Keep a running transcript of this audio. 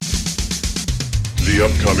The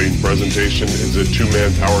upcoming presentation is a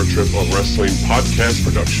two-man power trip of wrestling podcast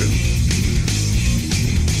production.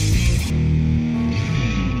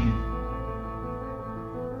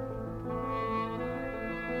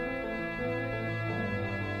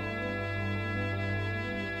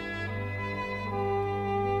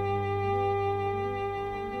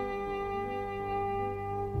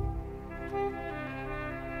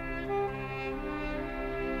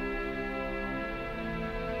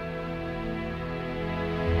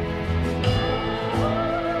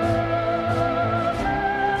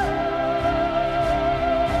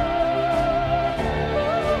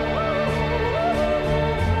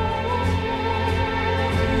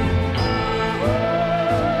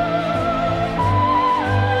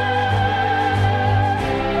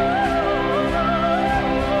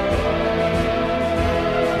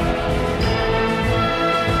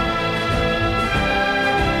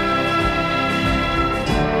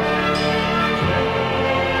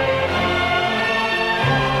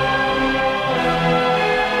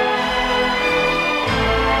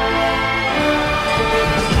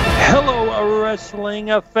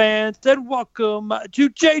 Fans, and welcome to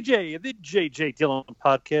JJ, the JJ Dillon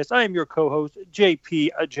podcast. I am your co-host, JP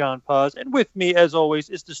John Paz, and with me, as always,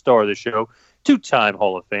 is the star of the show, two-time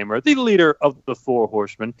Hall of Famer, the leader of the Four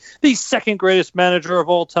Horsemen, the second greatest manager of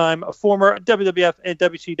all time, a former WWF and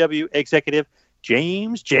WCW executive,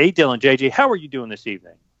 James J. Dillon. JJ, how are you doing this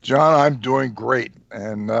evening? John, I'm doing great.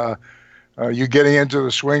 And are you getting into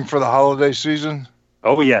the swing for the holiday season?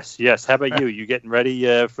 Oh, yes. How about you? You getting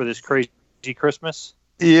ready for this crazy Christmas?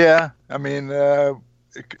 Yeah, I mean, I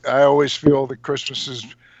always feel that Christmas is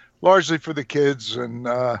largely for the kids, and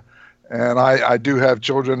I do have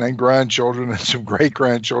children and grandchildren and some great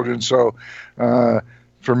grandchildren. So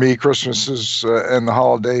for me, Christmas is and the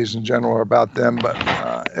holidays in general are about them. But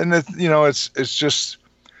it's just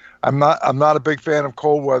I'm not a big fan of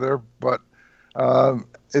cold weather, but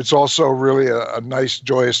it's also really a nice,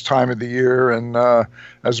 joyous time of the year, and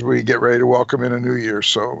as we get ready to welcome in a new year.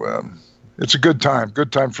 So. It's a good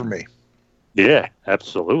time for me. Yeah,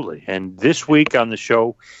 absolutely. And this week on the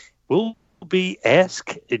show, we'll be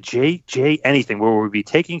Ask JJ Anything, where we'll be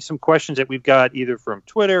taking some questions that we've got either from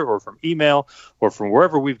Twitter or from email or from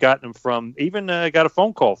wherever we've gotten them from. Even got a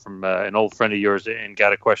phone call from an old friend of yours and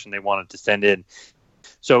got a question they wanted to send in.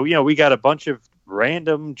 So, we got a bunch of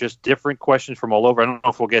random, just different questions from all over. I don't know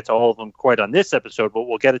if we'll get to all of them quite on this episode, but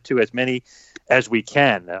we'll get it to as many as we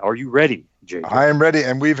can. Are you ready, JJ? I am ready,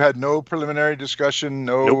 and we've had no preliminary discussion,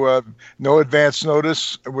 no advance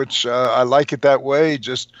notice, which I like it that way.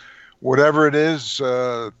 Just whatever it is,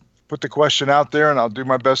 put the question out there, and I'll do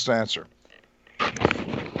my best to answer.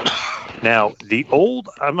 Now,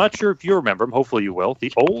 I'm not sure if you remember him, hopefully you will,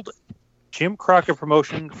 the old Jim Crockett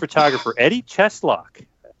Promotion photographer, Eddie Cheslock,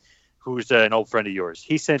 who's an old friend of yours.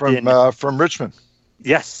 He sent in... From Richmond.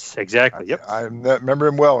 Yes, exactly. Yep. I remember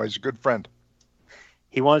him well. He's a good friend.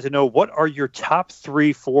 He wanted to know, what are your top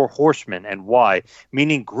 3 Four Horsemen and why,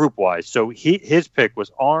 meaning group-wise. So his pick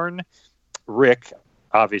was Arn, Rick,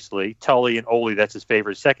 obviously, Tully, and Ole. That's his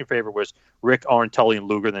favorite. His second favorite was Rick, Arn, Tully, and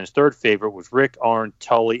Luger. Then his third favorite was Rick, Arn,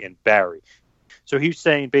 Tully, and Barry. So he was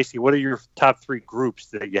saying, basically, what are your top 3 groups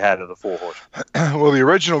that you had of the Four Horsemen? Well, the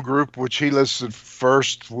original group, which he listed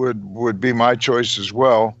first, would be my choice as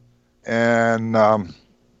well. And the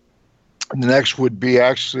next would be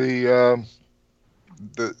actually...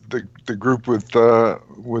 the group with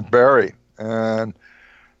Barry, and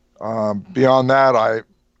beyond that,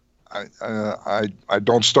 I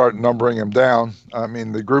don't start numbering them down. I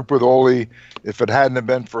mean, the group with Ole, if it hadn't have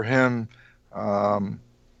been for him,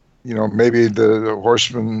 maybe the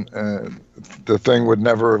Horseman, the thing would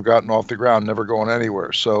never have gotten off the ground, never going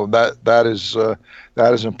anywhere. So that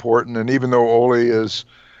is important. And even though Ole is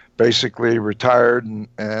basically retired and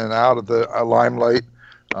out of the limelight,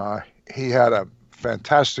 he had a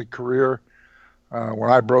fantastic career.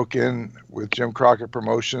 When I broke in with Jim Crockett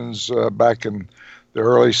Promotions back in the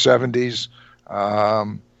early 70s,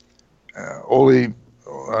 Ole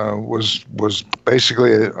was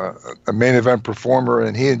basically a main event performer,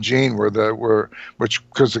 and he and Gene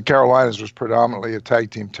because the Carolinas was predominantly a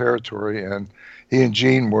tag team territory, and he and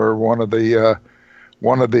Gene were one of the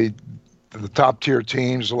top tier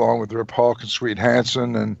teams, along with Rip Hulk and Sweet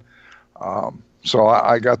Hansen, and so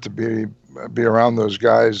I got to be around those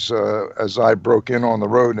guys as I broke in on the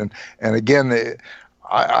road. And again,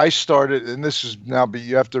 I started, and this is now, but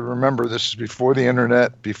you have to remember, this is before the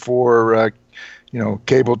internet, before,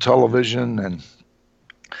 cable television. And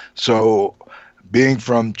so being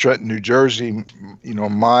from Trenton, New Jersey,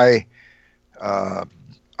 my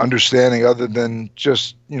understanding, other than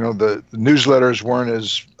just, the newsletters weren't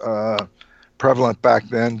as prevalent back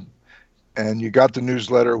then, and you got the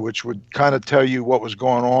newsletter, which would kind of tell you what was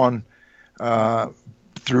going on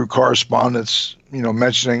through correspondence,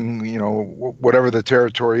 mentioning, whatever the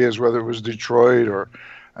territory is, whether it was Detroit or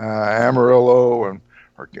Amarillo or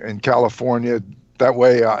in California. That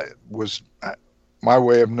way, was my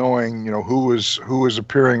way of knowing, who was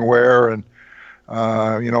appearing where, and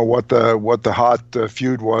what the hot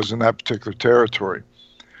feud was in that particular territory.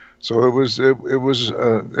 So it was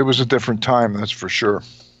a different time, that's for sure.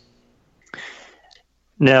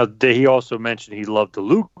 Now, he also mentioned he loved the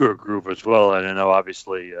Luger group as well, and I know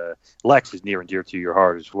obviously Lex is near and dear to your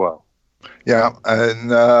heart as well. Yeah,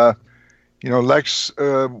 and Lex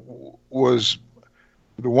was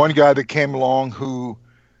the one guy that came along who.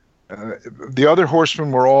 The other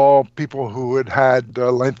horsemen were all people who had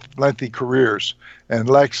lengthy careers, and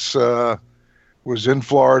Lex was in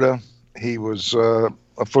Florida. He was a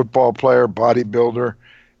football player, bodybuilder,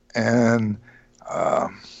 and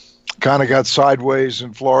kind of got sideways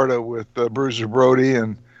in Florida with Bruiser Brody.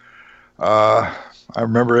 And I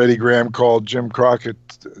remember Eddie Graham called Jim Crockett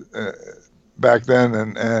back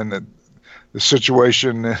then, and the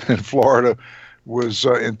situation in Florida was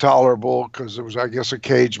intolerable because it was, I guess, a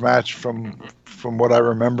cage match from what I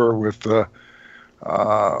remember with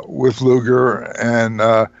Luger, and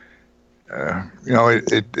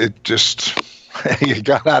it just it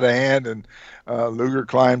got out of hand, and Luger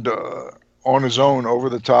climbed on his own over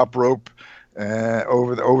the top rope,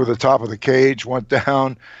 over the top of the cage, went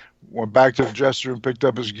down, went back to the dressing room, picked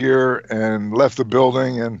up his gear, and left the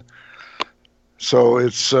building. And so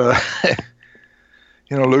it's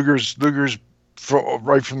Luger's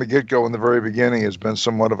right from the get-go in the very beginning has been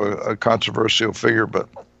somewhat of a controversial figure, but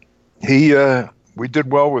we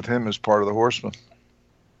did well with him as part of the Horsemen.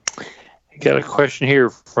 I got a question here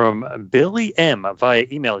from Billy M. via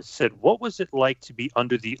email. It said, what was it like to be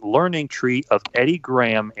under the learning tree of Eddie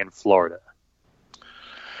Graham in Florida?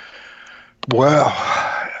 Well,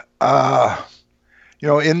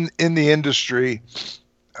 in the industry,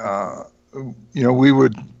 we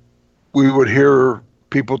would hear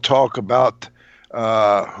people talk about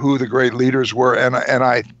who the great leaders were, and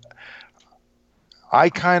I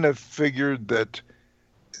kind of figured that,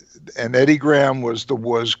 and Eddie Graham was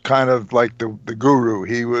kind of like the guru.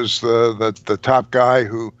 He was the top guy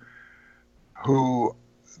who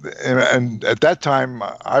and at that time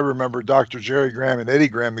I remember Dr. Jerry Graham and Eddie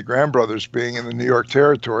Graham, the Graham brothers, being in the New York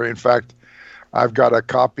territory. In fact, I've got a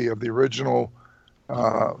copy of the original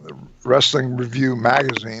Wrestling Review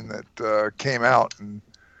magazine that came out in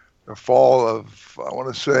the fall of, I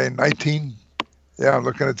want to say, I'm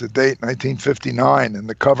looking at the date, 1959, and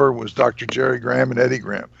the cover was Dr. Jerry Graham and Eddie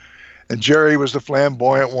Graham. And Jerry was the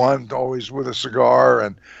flamboyant one, always with a cigar,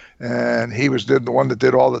 and he was the one that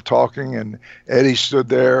did all the talking, and Eddie stood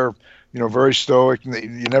there, very stoic, and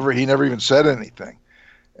he never even said anything.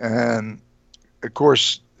 And of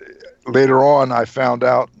course, later on, I found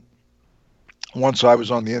out, once I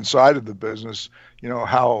was on the inside of the business,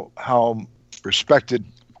 how respected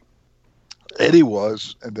Eddie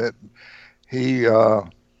was, and that he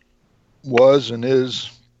was and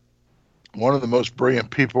is one of the most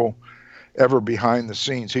brilliant people ever behind the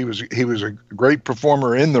scenes. He was a great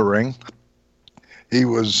performer in the ring. He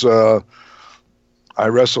was I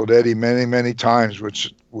wrestled Eddie many, many times,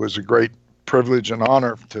 which was a great privilege and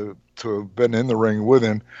honor to have been in the ring with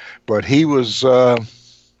him. But he was,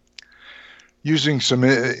 using some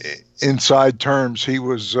inside terms, he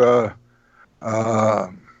was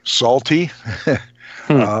salty.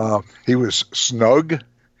 He was snug,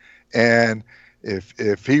 and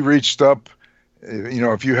if he reached up,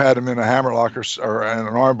 if you had him in a hammerlock or an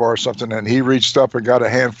armbar or something, and he reached up and got a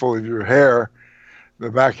handful of your hair, the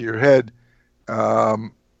back of your head,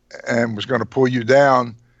 and was going to pull you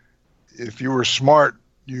down, if you were smart,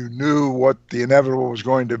 you knew what the inevitable was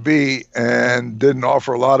going to be and didn't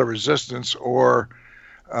offer a lot of resistance, or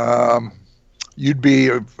you'd be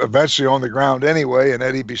eventually on the ground anyway, and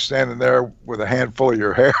Eddie'd be standing there with a handful of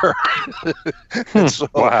your hair. So,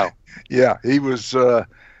 wow. Yeah, he was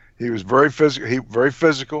very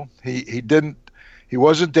physical. He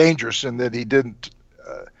wasn't dangerous in that he didn't,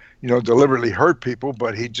 deliberately hurt people,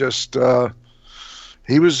 but he just,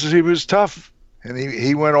 he was tough. And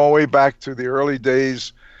he went all the way back to the early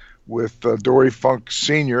days with Dory Funk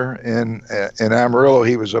Sr. in Amarillo.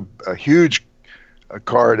 He was a huge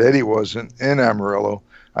card. Eddie was in Amarillo.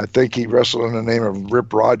 I think he wrestled in the name of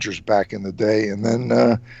Rip Rogers back in the day. And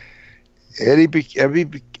then Eddie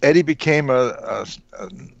became a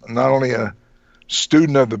not only a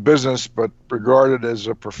student of the business, but regarded as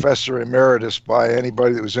a professor emeritus by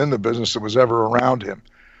anybody that was in the business that was ever around him.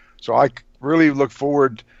 So I really look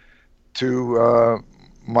forward to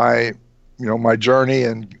my my journey,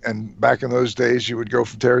 and back in those days you would go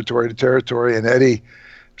from territory to territory, and Eddie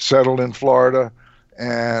settled in Florida,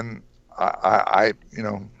 and I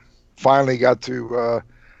finally got to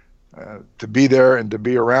be there and to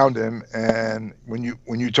be around him. And when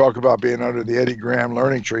you talk about being under the Eddie Graham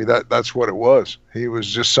learning tree, that's what it was. He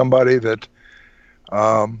was just somebody that,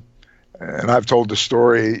 and I've told the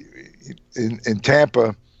story in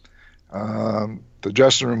Tampa. The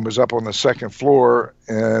dressing room was up on the second floor,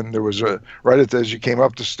 and there was as you came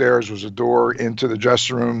up the stairs was a door into the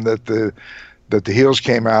dressing room that the heels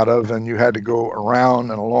came out of, and you had to go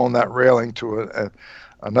around and along that railing to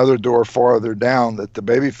another door farther down that the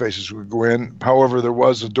baby faces would go in. However, there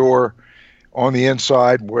was a door on the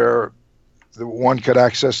inside where the one could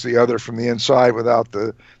access the other from the inside without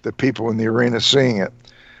the people in the arena seeing it.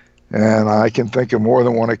 And I can think of more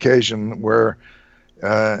than one occasion where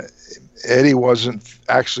Eddie wasn't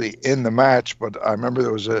actually in the match, but I remember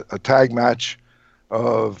there was a tag match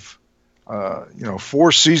of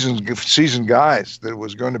 4 seasoned guys that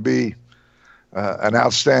was going to be an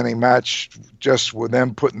outstanding match, just with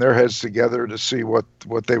them putting their heads together to see what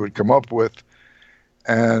they would come up with.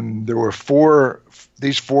 And there were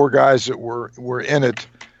these four guys that were in it,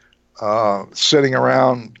 sitting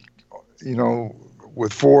around,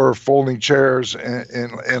 with 4 folding chairs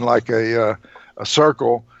in like a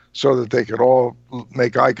circle, so that they could all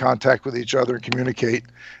make eye contact with each other and communicate.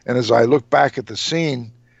 And as I look back at the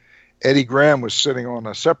scene, Eddie Graham was sitting on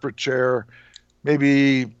a separate chair,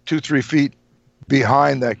 maybe 2-3 feet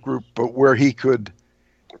behind that group, but where he could,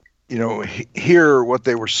 hear what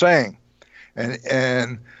they were saying.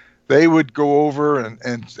 And they would go over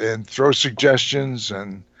and throw suggestions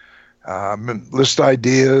and list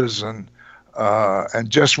ideas, and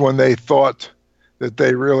just when they thought that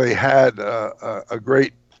they really had a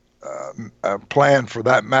great plan for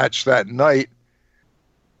that match that night,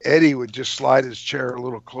 Eddie would just slide his chair a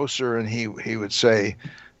little closer, and he would say,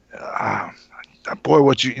 "Boy,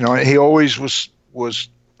 what he always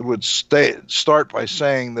would start by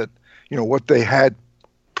saying that what they had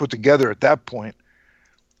put together at that point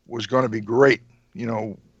was going to be great,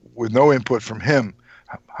 with no input from him.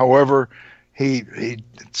 However, he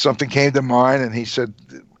something came to mind, and he said,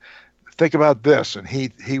 think about this," and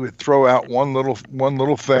he would throw out one little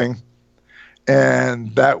thing,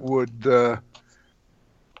 and that would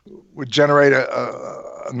generate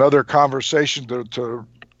another conversation to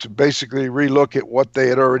basically relook at what they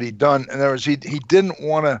had already done. And there was he didn't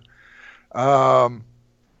want to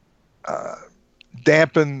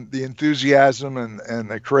dampen the enthusiasm and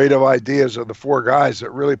the creative ideas of the 4 guys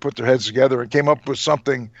that really put their heads together and came up with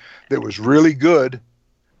something that was really good,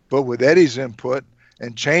 but with Eddie's input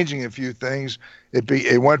and changing a few things,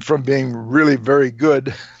 it went from being really very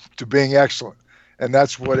good to being excellent. And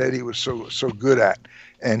that's what Eddie was so good at.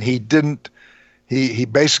 And he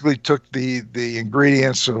basically took the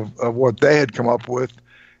ingredients of what they had come up with,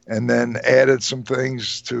 and then added some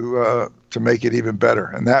things to make it even better.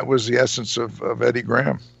 And that was the essence of Eddie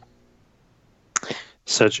Graham.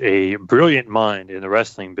 Such a brilliant mind in the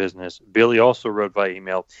wrestling business. Billy also wrote by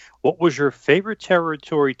email, what was your favorite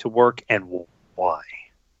territory to work and why?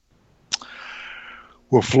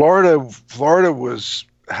 Well, Florida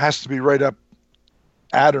has to be right up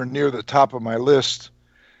at or near the top of my list,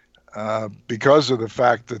 because of the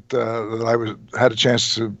fact that I had a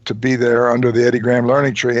chance to be there under the Eddie Graham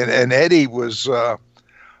learning tree, and Eddie was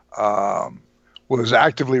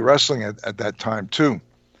actively wrestling at that time too.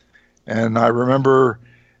 And I remember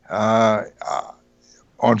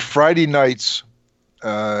on Friday nights,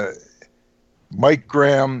 Mike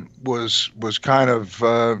Graham was kind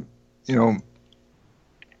of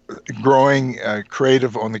growing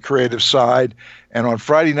creative on the creative side. And on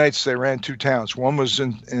Friday nights, they ran 2 towns. One was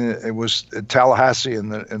in Tallahassee in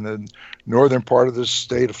the northern part of the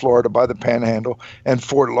state of Florida by the Panhandle, and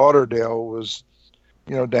Fort Lauderdale was,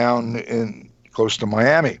 down in close to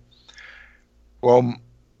Miami. Well,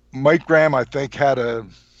 Mike Graham, I think, had a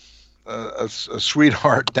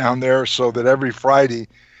sweetheart down there, so that every Friday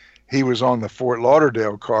he was on the Fort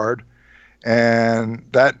Lauderdale card, and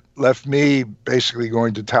that left me basically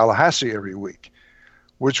going to Tallahassee every week,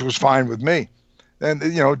 which was fine with me. And,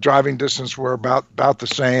 driving distance were about the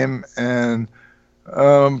same. And,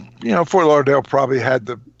 Fort Lauderdale probably had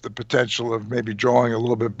the potential of maybe drawing a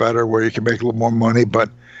little bit better where you can make a little more money.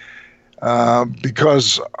 But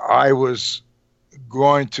because I was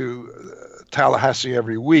going to Tallahassee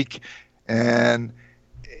every week, and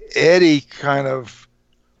Eddie kind of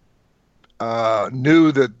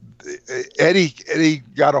knew that Eddie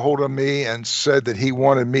got a hold of me and said that he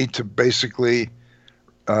wanted me to basically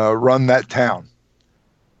run that town.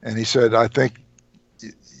 And he said, I think,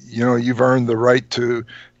 you've earned the right to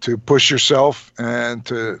push yourself and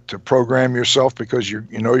to program yourself, because you're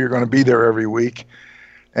going to be there every week.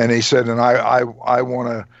 And he said, and I want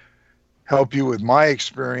to help you with my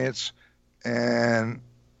experience, and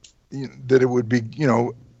that it would be,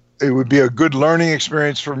 it would be a good learning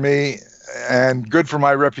experience for me and good for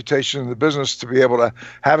my reputation in the business to be able to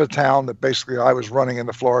have a town that basically I was running in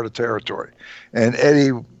the Florida territory. And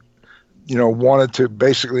Eddie, wanted to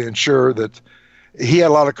basically ensure that he had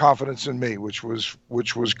a lot of confidence in me, which was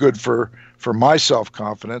good for my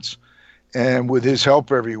self-confidence, and with his help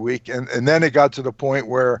every week. And then it got to the point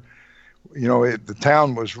where, the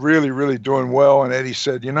town was really, really doing well. And Eddie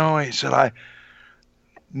said,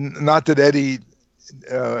 not that Eddie,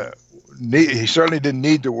 he certainly didn't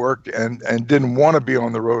need to work and didn't want to be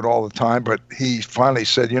on the road all the time, but he finally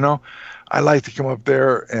said, I'd like to come up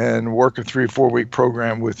there and work a 3 or 4 week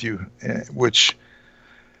program with you, which,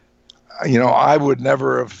 I would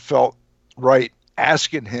never have felt right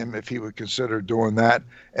asking him if he would consider doing that.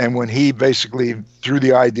 And when he basically threw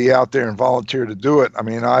the idea out there and volunteered to do it, I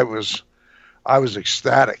mean, I was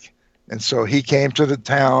ecstatic. And so he came to the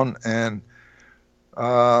town, and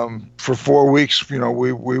for 4 weeks, we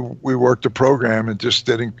worked the program and just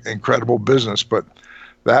did incredible business. But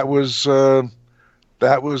that was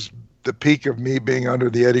the peak of me being under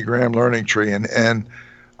the Eddie Graham learning tree, and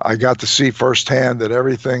I got to see firsthand that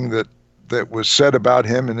everything that was said about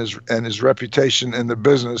him and his reputation in the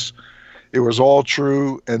business, it was all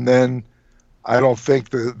true. And then I don't think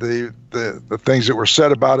the things that were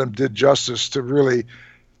said about him did justice to really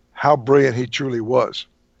how brilliant he truly was.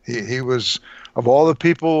 He was, of all the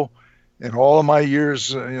people in all of my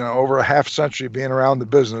years, over a half century being around the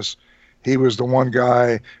business, he was the one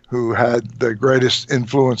guy who had the greatest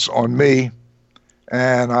influence on me.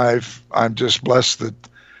 And I'm just blessed that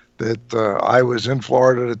I was in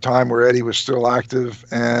Florida at a time where Eddie was still active,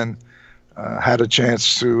 and had a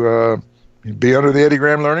chance to be under the Eddie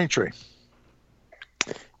Graham learning tree.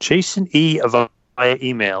 Jason E. via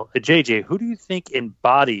email. JJ, who do you think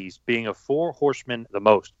embodies being a 4 horseman the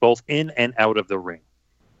most, both in and out of the ring?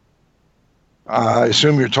 I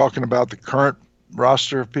assume you're talking about the current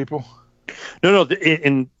roster of people? No.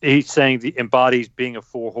 He's saying the embodies being a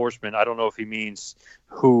 4 horseman. I don't know if he means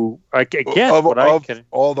who. I guess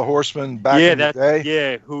all the horsemen back in the day.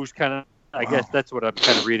 Yeah, who's kind of. I guess that's what I'm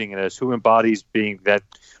kind of reading it as. Who embodies being that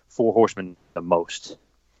 4 horsemen the most?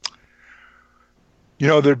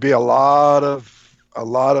 There'd be a lot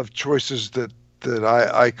of choices that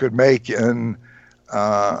I could make, and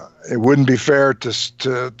it wouldn't be fair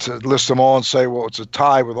to list them all and say, well, it's a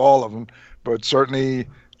tie with all of them. But certainly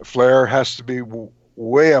Flair has to be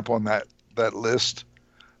way up on that list.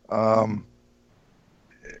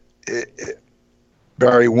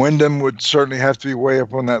 Barry Windham would certainly have to be way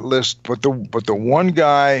up on that list. But the one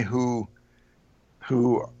guy who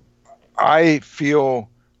I feel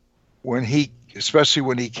especially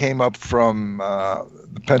when he came up from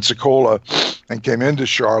the Pensacola and came into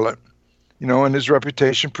Charlotte, and his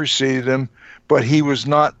reputation preceded him, but he was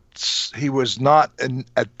not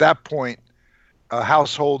at that point a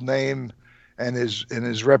household name, and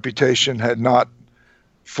his reputation had not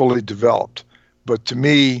fully developed. But to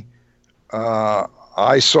me,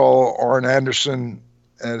 I saw Arn Anderson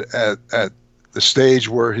at the stage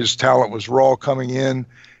where his talent was raw coming in,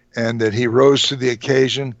 and that he rose to the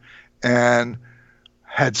occasion and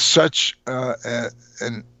had such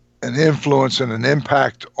an influence and an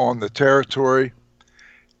impact on the territory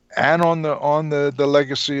and on the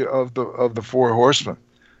legacy of the 4 horsemen.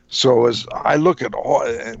 So as I look at all,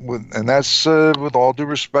 and that's with all due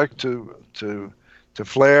respect to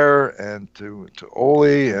Flair and to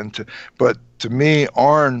Ole but to me,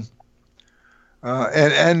 Arn,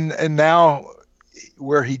 and now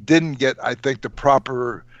where he didn't get, I think, the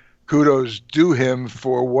proper kudos due him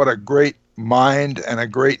for what a great mind and a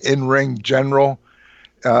great in-ring general.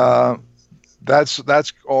 That's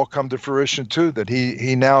all come to fruition too, that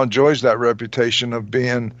he now enjoys that reputation of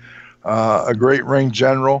being a great ring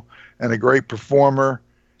general and a great performer.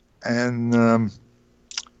 And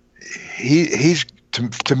he's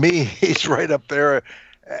to me, he's right up there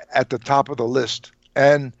at the top of the list.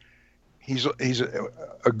 And he's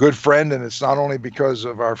a good friend, and it's not only because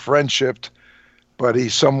of our friendship, but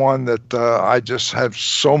he's someone that I just have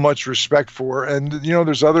so much respect for. And,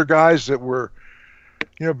 there's other guys that were,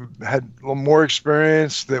 had a little more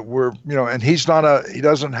experience that were, and he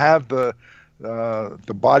doesn't have the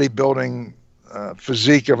bodybuilding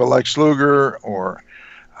physique of a Lex Luger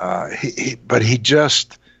but he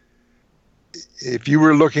just, if you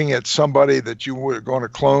were looking at somebody that you were going to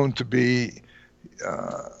clone to be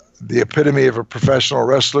the epitome of a professional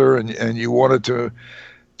wrestler, and you wanted to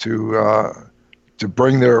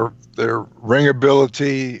bring their ring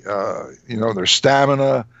ability, their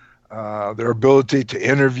stamina, their ability to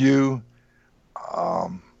interview,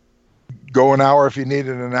 go an hour if you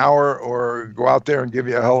needed an hour, or go out there and give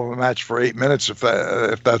you a hell of a match for 8 minutes if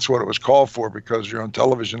that's what it was called for, because you're on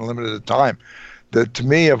television limited at time. That, to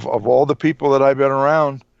me, of all the people that I've been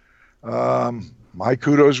around, my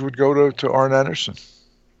kudos would go to Arn Anderson.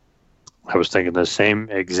 I was thinking the same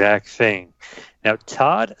exact thing. Now,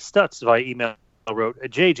 Todd Stutz via email wrote,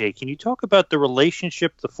 JJ, can you talk about the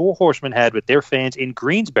relationship the Four Horsemen had with their fans in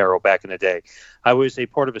Greensboro back in the day? I was a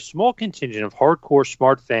part of a small contingent of hardcore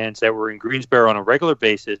smart fans that were in Greensboro on a regular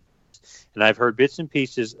basis, and I've heard bits and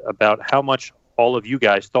pieces about how much all of you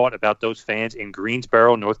guys thought about those fans in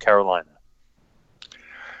Greensboro, North Carolina.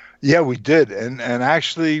 Yeah, we did. And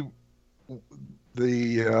actually,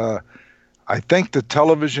 I think the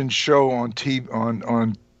television show on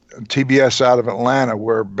TBS out of Atlanta,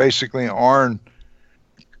 where basically Arn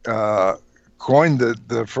coined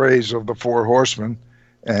the phrase of the Four Horsemen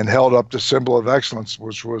and held up the symbol of excellence,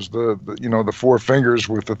 which was the four fingers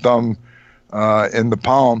with the thumb in the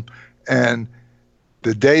palm. And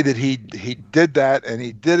the day that he did that, and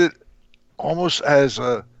he did it almost as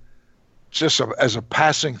a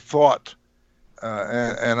passing thought.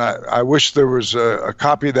 And I wish there was a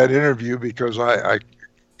copy of that interview, because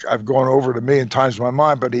I've gone over it a million times in my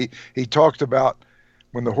mind. But he talked about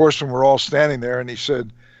when the Horsemen were all standing there, and he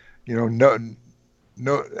said, no,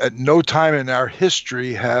 at no time in our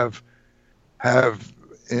history have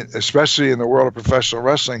especially in the world of professional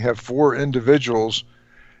wrestling, have four individuals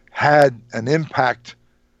had an impact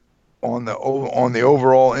on the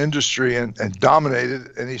overall industry and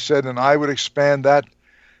dominated. And he said, and I would expand that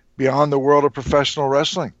beyond the world of professional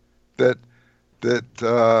wrestling, and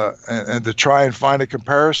to try and find a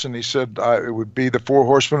comparison, he said it would be the Four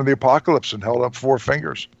Horsemen of the Apocalypse, and held up four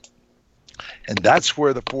fingers. And that's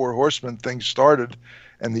where the Four Horsemen thing started,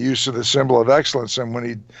 and the use of the symbol of excellence. And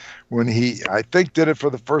when he I think did it for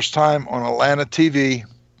the first time on Atlanta TV,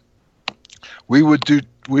 we would do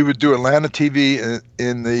Atlanta TV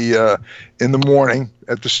in the morning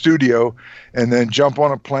at the studio, and then jump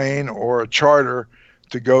on a plane or a charter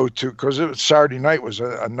to go to, because Saturday night was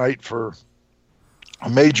a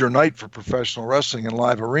major night for professional wrestling in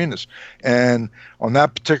live arenas. And on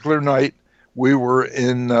that particular night, we were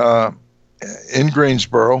in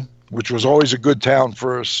Greensboro, which was always a good town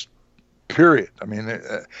for us, period. I mean,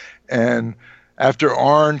 and after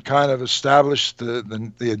Arn kind of established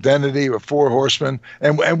the identity of Four Horsemen,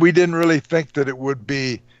 and we didn't really think that it would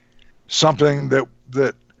be something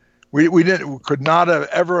that we could not have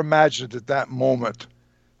ever imagined at that moment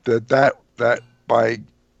that by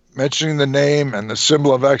mentioning the name and the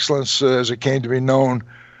symbol of excellence as it came to be known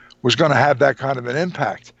was going to have that kind of an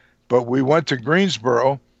impact. But we went to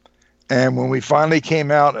Greensboro, and when we finally came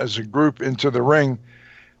out as a group into the ring,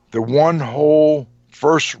 the one whole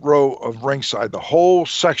first row of ringside, the whole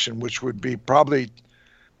section, which would be probably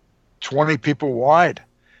 20 people wide,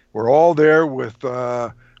 we're all there with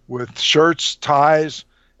shirts, ties,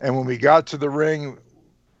 and when we got to the ring,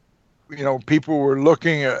 people were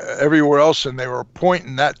looking everywhere else, and they were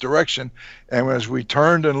pointing that direction. And as we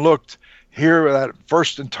turned and looked, here, that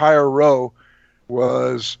first entire row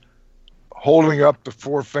was holding up the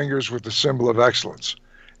four fingers with the symbol of excellence.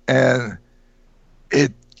 And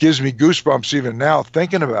it gives me goosebumps even now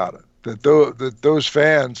thinking about it, that those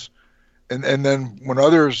fans, and then when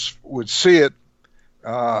others would see it,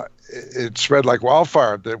 it spread like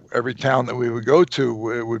wildfire. That every town that we would go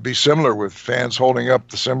to, it would be similar, with fans holding up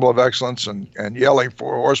the symbol of excellence and yelling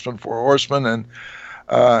Four Horsemen,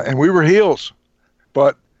 and we were heels.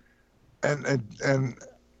 But and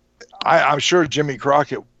I'm sure Jimmy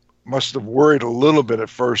Crockett must have worried a little bit at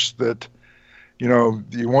first that you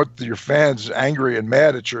want your fans angry and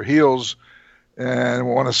mad at your heels, and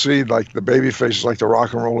want to see like the baby faces like the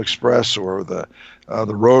Rock and Roll Express or the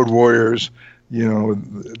Road Warriors,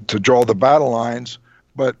 to draw the battle lines.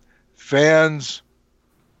 But fans,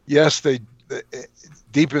 yes, they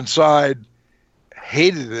deep inside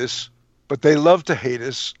hated us, but they loved to hate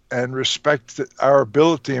us and respect our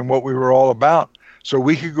ability and what we were all about. So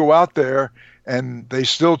we could go out there, and they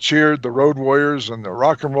still cheered the Road Warriors and the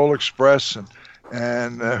Rock and Roll Express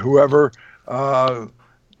and whoever,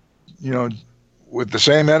 with the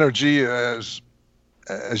same energy as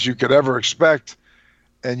you could ever expect,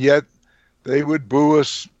 and yet they would boo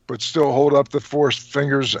us, but still hold up the four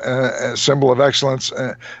fingers as symbol of excellence.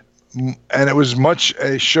 And it was much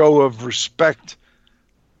a show of respect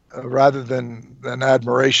rather than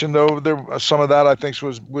admiration. Though there some of that I think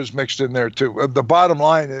was mixed in there too. The bottom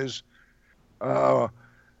line is,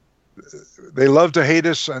 they love to hate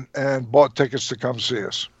us and bought tickets to come see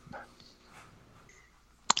us.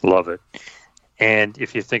 Love it. And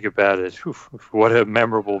if you think about it, what a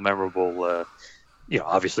memorable,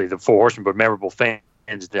 obviously the Four Horsemen, but memorable fans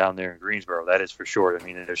down there in Greensboro. That is for sure. I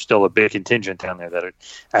mean, there's still a big contingent down there that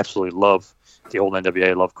absolutely love the old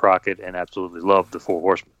NWA, love Crockett, and absolutely love the Four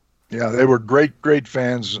Horsemen. Yeah, they were great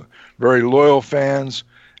fans, very loyal fans,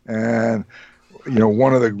 and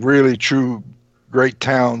one of the really true great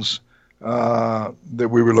towns that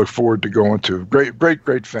we would look forward to going to.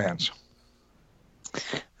 Great fans.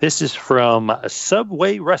 This is from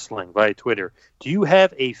Subway Wrestling via Twitter. Do you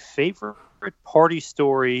have a favorite party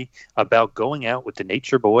story about going out with the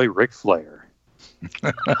Nature Boy, Ric Flair?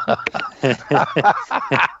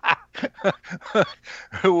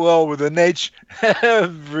 Well, with the Nature,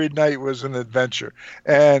 every night was an adventure.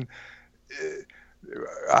 And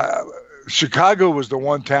Chicago was the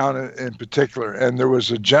one town in particular. And there was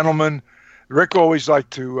a gentleman, Rick always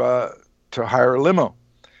liked to hire a limo.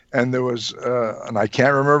 And there was, and I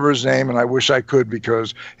can't remember his name, and I wish I could,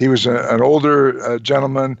 because he was an older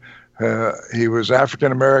gentleman. He was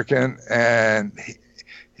African American, and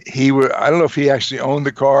he I don't know if he actually owned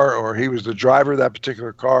the car or he was the driver of that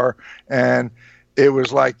particular car. And it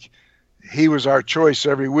was like he was our choice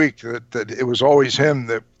every week. That it was always him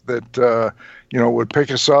that would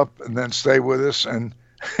pick us up and then stay with us. And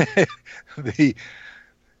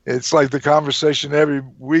it's like the conversation every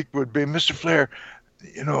week would be, Mr. Flair,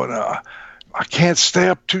 I can't stay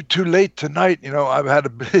up too late tonight. I've had a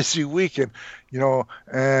busy weekend,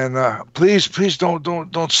 and please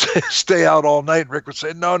don't stay out all night. And Rick would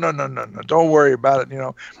say, no, don't worry about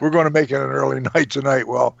it. We're going to make it an early night tonight.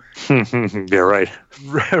 Well, yeah, right.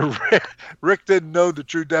 Rick didn't know the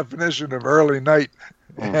true definition of early night.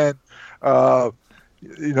 And,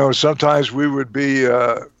 sometimes we would be,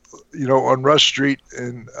 on Rush Street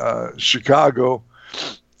in Chicago,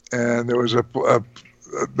 and there was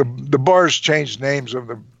the bars changed names of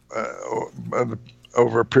the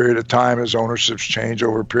over a period of time as ownerships change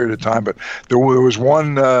over a period of time. But there was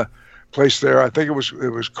one place there. I think it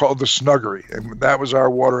was called the Snuggery, and that was our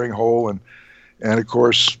watering hole. And of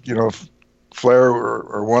course, Flair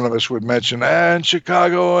or one of us would mention, in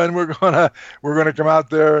Chicago, and we're gonna come out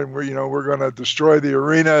there, and we're gonna destroy the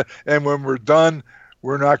arena. And when we're done,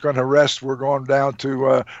 we're not going to rest. We're going down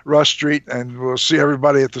to Rush Street, and we'll see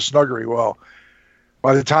everybody at the Snuggery. Well,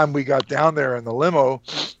 by the time we got down there in the limo,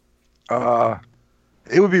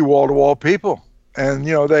 it would be wall-to-wall people. And,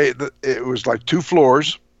 it was like 2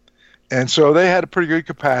 floors. And so they had a pretty good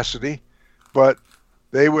capacity, but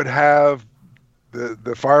they would have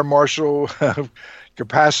the fire marshal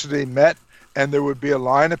capacity met, and there would be a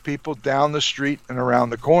line of people down the street and around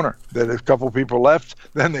the corner that if a couple of people left,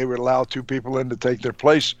 then they would allow 2 people in to take their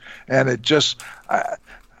place. And it just,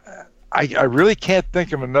 I really can't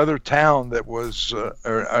think of another town that was,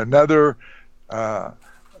 or another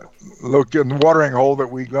look in the watering hole that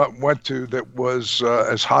we went to that was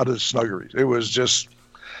as hot as Snuggeries. It was just,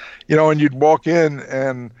 and you'd walk in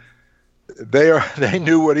and they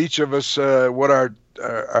knew what each of us, what our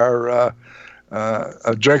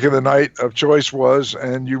a drink of the night of choice was,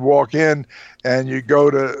 and you walk in and you go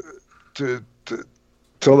to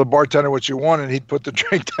tell the bartender what you want, and he'd put the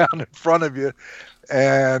drink down in front of you,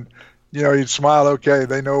 and you'd smile, okay,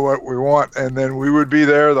 they know what we want, and then we would be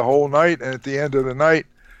there the whole night. And at the end of the night,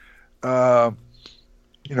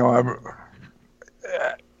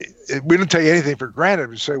 we didn't take anything for granted.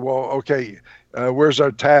 We say, well, okay, where's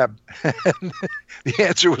our tab? And the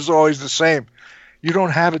answer was always the same. You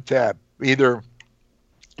don't have a tab. Either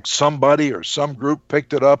somebody or some group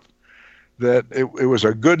picked it up, that it was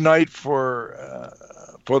a good night for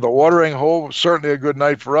the watering hole, certainly a good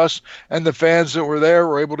night for us, and the fans that were there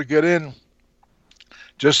were able to get in,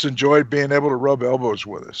 just enjoyed being able to rub elbows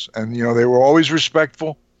with us. And, they were always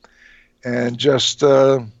respectful, and just,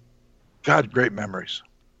 great memories.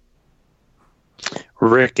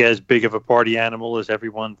 Rick, as big of a party animal as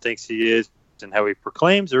everyone thinks he is and how he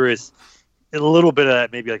proclaims, or is a little bit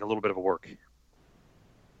of maybe like a little bit of a work?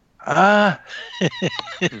 I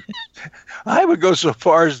would go so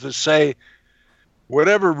far as to say,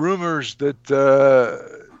 whatever rumors that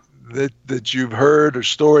you've heard, or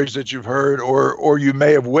stories that you've heard, or you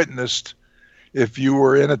may have witnessed, if you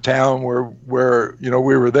were in a town where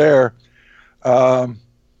we were there,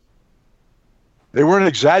 they weren't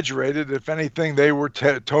exaggerated. If anything, they were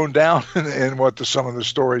toned down in what some of the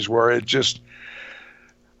stories were. It just,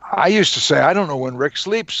 I used to say, I don't know when Rick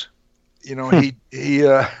sleeps. He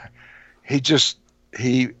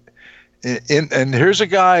and here's a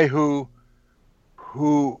guy who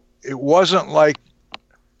it wasn't like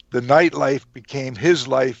the nightlife became his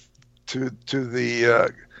life to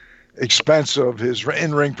the expense of his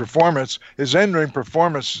in-ring performance. His in-ring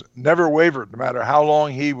performance never wavered, no matter how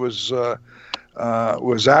long he was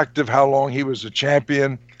active, how long he was a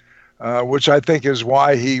champion, which I think is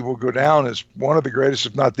why he will go down as one of the greatest,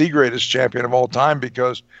 if not the greatest champion of all time,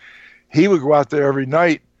 because he would go out there every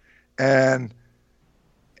night and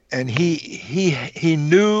he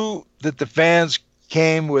knew that the fans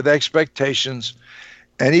came with expectations.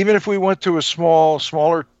 And even if we went to a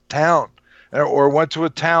smaller town, or went to a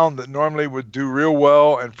town that normally would do real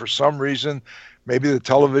well, and for some reason, maybe the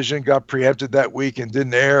television got preempted that week and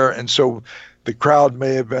didn't air, and so the crowd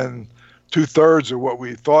may have been 2/3 of what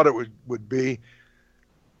we thought it would be,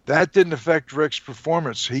 that didn't affect Rick's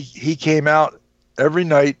performance. He came out every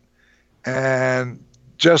night, and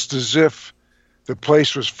just as if the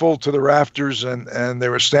place was full to the rafters, and they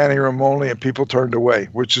were standing room only, and people turned away,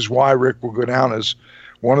 which is why Rick will go down as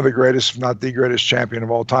one of the greatest, if not the greatest champion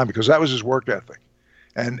of all time, because that was his work ethic.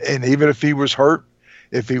 And even if he was hurt,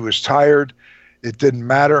 if he was tired, it didn't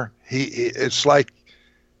matter. It's like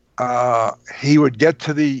he would get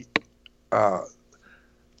to the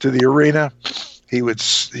arena.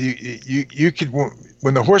 You could,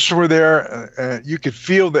 when the horses were there, you could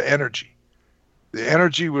feel the energy. The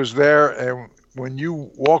energy was there, and when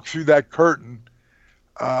you walk through that curtain,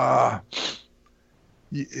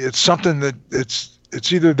 it's something that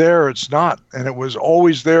it's either there or it's not, and it was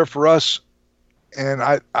always there for us. And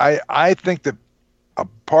I think that a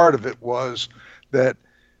part of it was that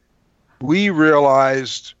we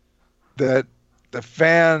realized that the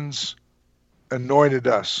fans anointed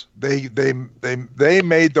us. They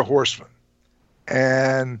made the horsemen,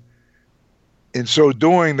 and in so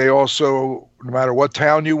doing, they also, no matter what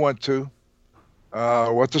town you went to,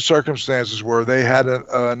 what the circumstances were, they had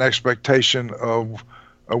an expectation of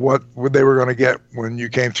what they were going to get when you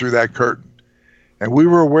came through that curtain. And we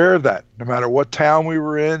were aware of that, no matter what town we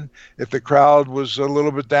were in. If the crowd was a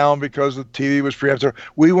little bit down because the TV was preempted,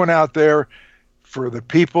 we went out there for the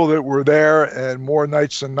people that were there, and more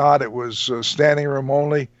nights than not, it was standing room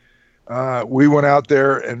only. We went out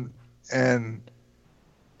there and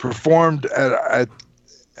performed at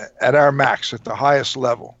our max, at the highest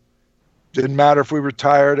level. Didn't matter if we were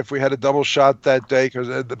tired, if we had a double shot that day,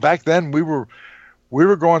 because back then we were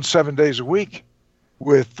going 7 days a week,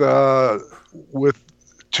 with 2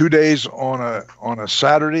 days on a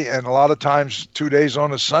Saturday, and a lot of times 2 days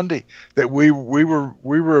on a Sunday. That we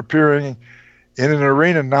were appearing in an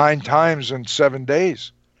arena 9 times in 7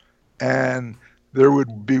 days, and there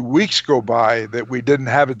would be weeks go by that we didn't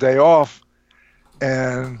have a day off,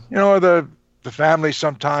 and the family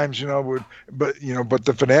sometimes would, but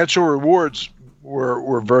the financial rewards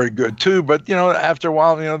were very good too. But after a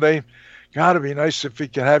while, they got to be nice if we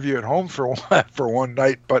can have you at home for one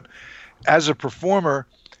night. But as a performer,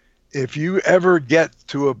 if you ever get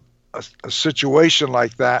to a situation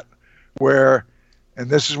like that where, and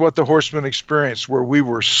this is what the Horsemen experienced, where we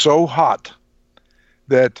were so hot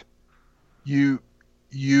that you're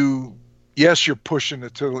pushing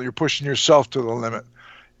you're pushing yourself to the limit,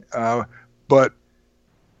 but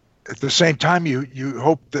at the same time you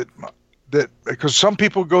hope that because some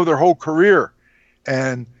people go their whole career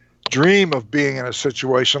and dream of being in a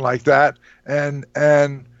situation like that and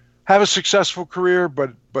have a successful career,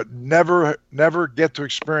 but never get to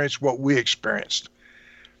experience what we experienced.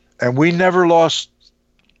 And we never lost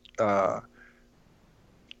the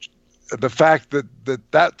fact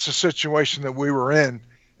that that's a situation that we were in.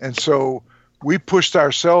 And so we pushed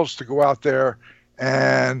ourselves to go out there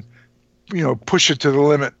and push it to the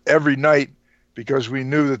limit every night, because we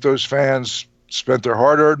knew that those fans spent their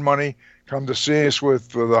hard-earned money, come to see us with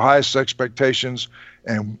the highest expectations,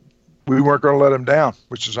 and we weren't going to let them down,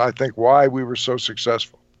 which is, I think, why we were so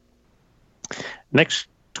successful. Next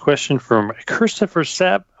question from Christopher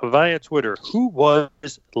Sapp via Twitter. Who was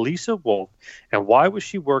Lisa Wolf, and why was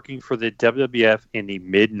she working for the WWF in the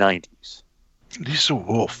mid-90s? Lisa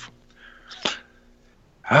Wolf.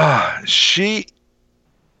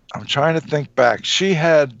 I'm trying to think back. She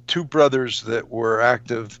had 2 brothers that were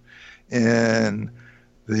active in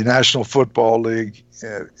the National Football League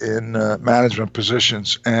in management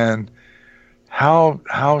positions, and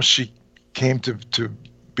how she came to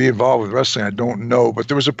be involved with wrestling, I don't know. But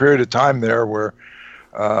there was a period of time there where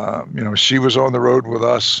she was on the road with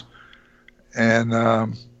us,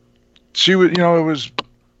 and she would, it was,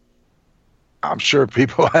 I'm sure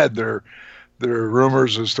people had their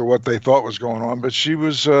rumors as to what they thought was going on, but she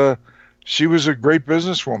was a great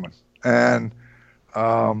businesswoman, and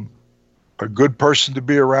a good person to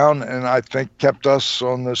be around, and I think kept us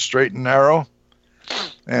on the straight and narrow.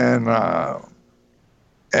 And I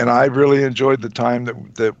really enjoyed the time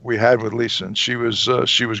that we had with Lisa, and she was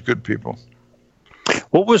good people.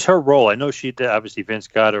 What was her role? I know she did, obviously Vince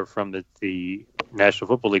got her from the National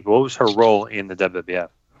Football League. What was her role in the WWF?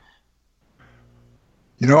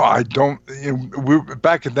 I don't.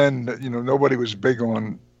 Back then, nobody was big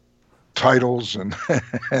on titles and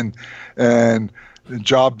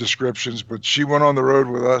job descriptions, but she went on the road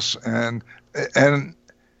with us, and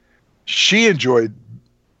she enjoyed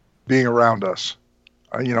being around us.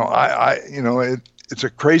 It's a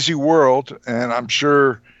crazy world, and I'm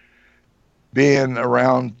sure being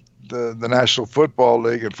around the National Football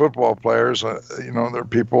League and football players, there are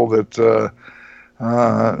people that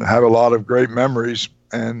have a lot of great memories.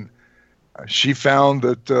 And she found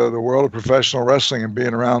that the world of professional wrestling and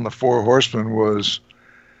being around the Four Horsemen was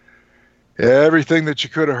everything that you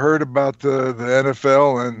could have heard about the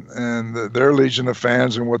NFL and their legion of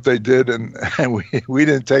fans and what they did. And we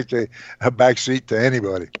didn't take a back seat to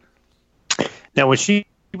anybody. Now, when she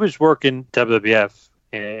was working WWF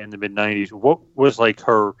in the mid-90s, what was like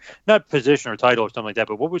her, not position or title or something like that,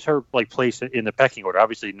 but what was her like place in the pecking order?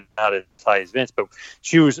 Obviously not as high as Vince, but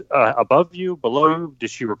she was above you, below you. Did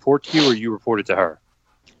she report to you, or you reported to her?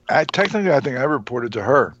 Technically, I think I reported to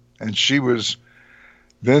her, and she was,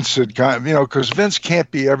 Vince had kind of, because Vince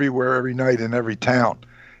can't be everywhere every night in every town,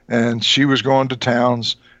 and she was going to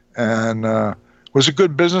towns and was a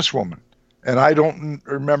good businesswoman. And I don't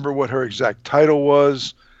remember what her exact title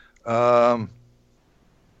was.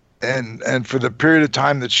 And for the period of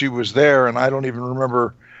time that she was there, and I don't even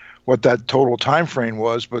remember what that total time frame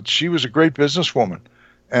was, but she was a great businesswoman,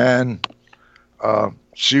 and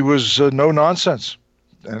she was no nonsense,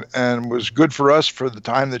 and was good for us for the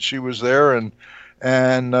time that she was there, and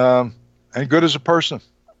good as a person.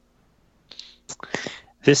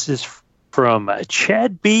 This is from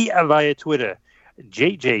Chad B via Twitter.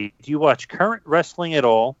 JJ, do you watch current wrestling at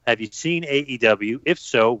all? Have you seen AEW? If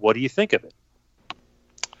so, what do you think of it?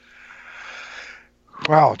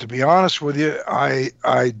 Wow, to be honest with you,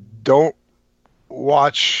 I don't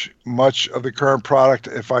watch much of the current product.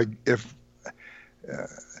 If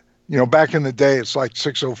back in the day, it's like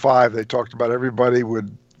 605. They talked about everybody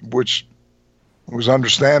would, which was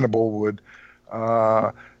understandable, would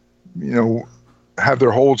have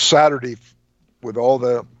their whole Saturday with all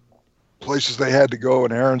the places they had to go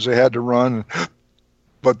and errands they had to run,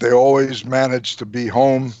 but they always managed to be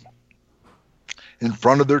home in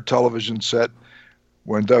front of their television set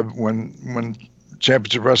when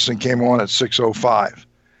Championship Wrestling came on at 6:05,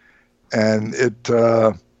 and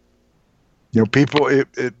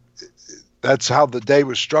that's how the day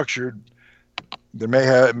was structured. They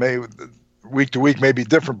may week to week may be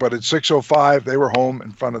different, but at 6:05 they were home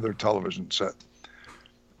in front of their television set.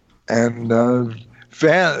 And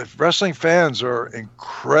wrestling fans are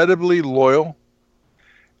incredibly loyal,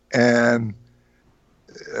 and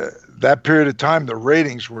that period of time the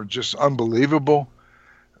ratings were just unbelievable.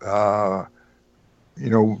 The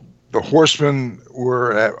Horsemen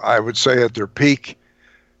were, I would say, at their peak.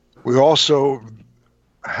 We also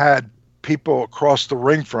had people across the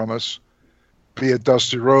ring from us, be it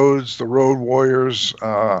Dusty Rhodes, the Road Warriors,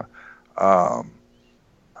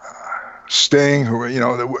 Sting,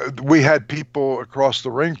 we had people across the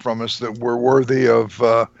ring from us that were worthy of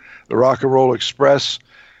the Rock and Roll Express,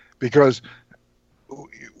 because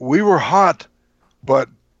we were hot, but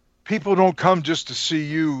people don't come just to see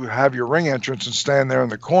you have your ring entrance and stand there in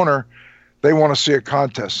the corner. They want to see a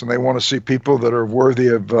contest, and they want to see people that are worthy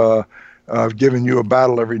of giving you a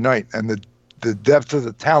battle every night. And the depth of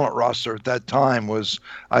the talent roster at that time was,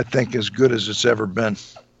 I think, as good as it's ever been.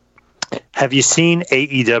 Have you seen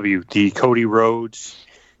AEW, the Cody Rhodes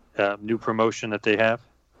new promotion that they have?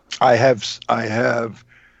 I have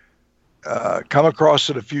come across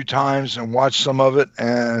it a few times and watched some of it,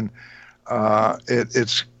 and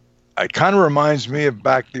it kind of reminds me of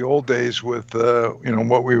back the old days with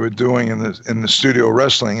what we were doing in the studio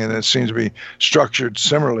wrestling, and it seems to be structured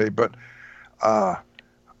similarly. But I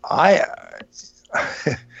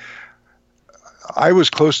was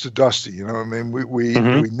close to Dusty. We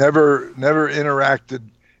never interacted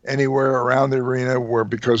anywhere around the arena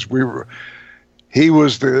because he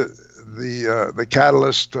was the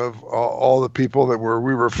catalyst of all the people that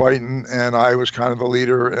we were fighting, and I was kind of the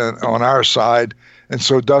leader on our side. And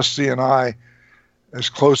so Dusty and I, as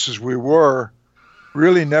close as we were,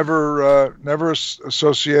 really never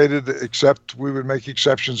associated, except we would make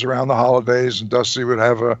exceptions around the holidays, and Dusty would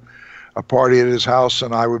have a party at his house,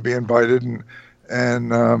 and I would be invited,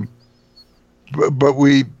 but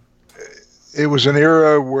we, it was an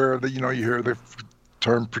era where you hear the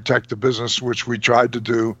term "protect the business," which we tried to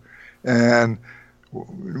do, and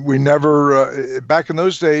we never. Back in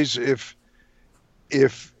those days, if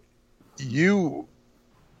you,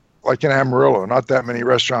 like in Amarillo, not that many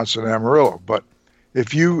restaurants in Amarillo, but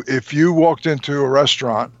if you walked into a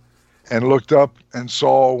restaurant and looked up and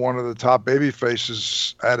saw one of the top baby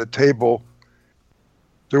faces at a table,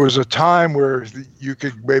 there was a time where you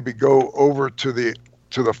could maybe go over to the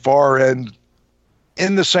far end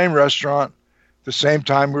in the same restaurant, the same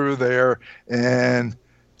time we were there, and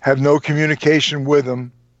have no communication with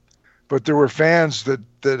them. But there were fans that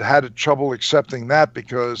had trouble accepting that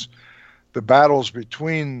because the battles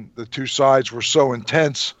between the two sides were so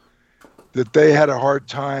intense that they had a hard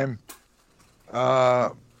time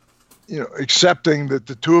accepting that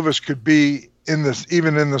the two of us could be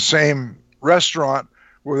even in the same restaurant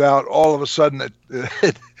without all of a sudden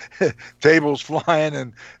tables flying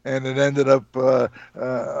and it ended up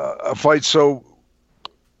a fight. So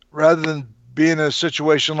rather than be in a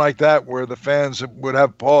situation like that where the fans would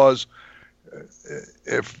have pause,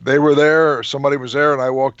 if they were there or somebody was there and I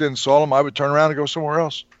walked in and saw them, I would turn around and go somewhere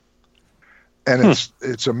else. And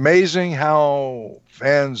it's amazing how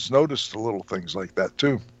fans notice the little things like that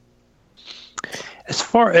too. As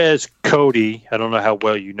far as Cody, I don't know how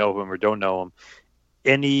well you know him or don't know him.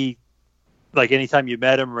 Anytime you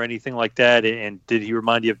met him or anything like that, and did he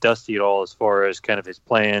remind you of Dusty at all as far as kind of his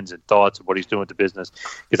plans and thoughts of what he's doing with the business?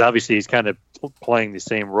 Because obviously he's kind of playing the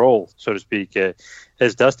same role, so to speak,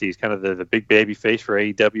 as Dusty. He's kind of the big baby face for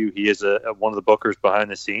AEW. He is one of the bookers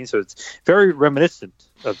behind the scenes, so it's very reminiscent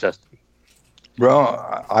of Dusty.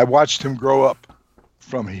 Well, I watched him grow up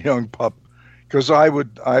from a young pup because I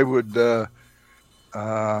would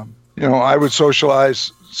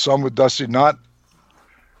socialize some with Dusty, not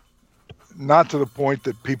to the point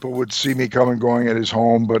that people would see me come and going at his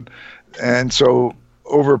home, and so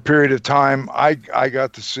over a period of time, I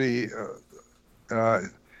got to see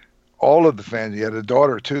all of the fans. He had a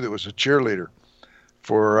daughter too that was a cheerleader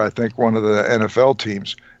for I think one of the NFL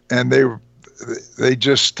teams, and they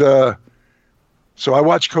just. So I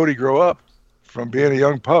watched Cody grow up from being a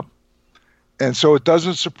young pup, and so it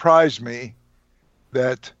doesn't surprise me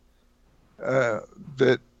that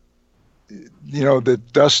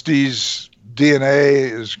Dusty's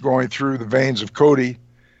DNA is going through the veins of Cody,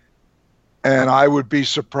 and I would be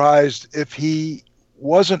surprised if he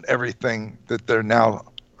wasn't everything that they're now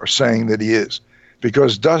are saying that he is,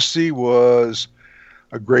 because Dusty was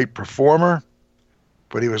a great performer,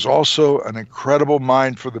 but he was also an incredible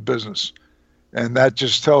mind for the business. And that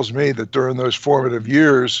just tells me that during those formative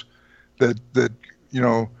years that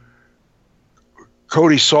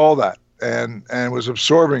Cody saw that and was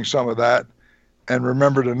absorbing some of that and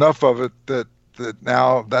remembered enough of it that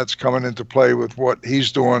now that's coming into play with what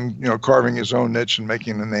he's doing, carving his own niche and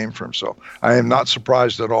making a name for himself. I am not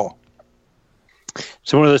surprised at all.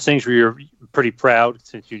 So one of those things where you're pretty proud,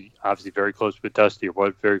 since you're obviously very close with Dusty, or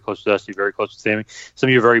was very close to Dusty, very close with Sammy. Some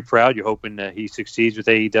of you are very proud. You're hoping that he succeeds with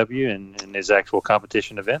AEW and his actual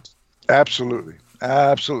competition events. Absolutely.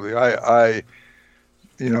 I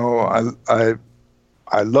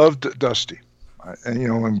loved Dusty.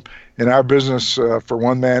 And in our business, for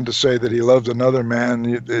one man to say that he loved another man,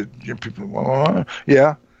 people,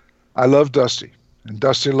 yeah, I love Dusty, and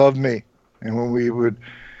Dusty loved me. And when we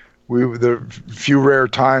the few rare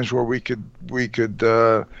times where we could be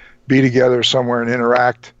together somewhere and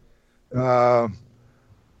interact, it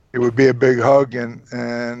would be a big hug,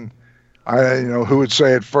 and I who would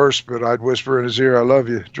say it first, but I'd whisper in his ear, "I love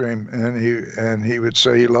you, Dream," and he would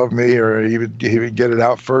say he loved me, or he would get it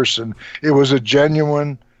out first, and it was a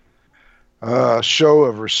genuine show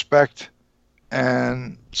of respect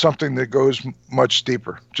and something that goes much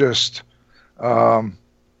deeper. Just kind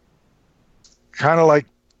of like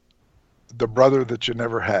the brother that you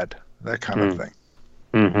never had, that kind of thing.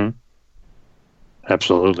 Mm-hmm.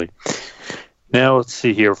 Absolutely. Now, let's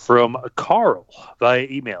see here. From Carl via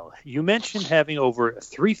email. You mentioned having over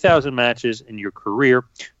 3,000 matches in your career.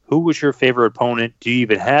 Who was your favorite opponent? Do you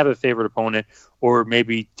even have a favorite opponent? Or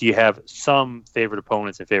maybe do you have some favorite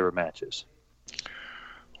opponents and favorite matches?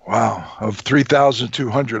 Wow. Of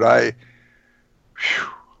 3,200, I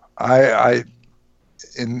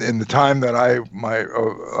in the time that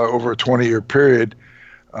over a 20-year period,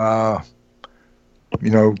 got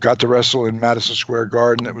to wrestle in Madison Square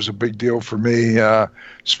Garden. It was a big deal for me.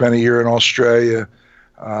 Spent a year in Australia,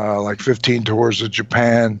 15 tours of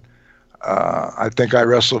Japan. I think I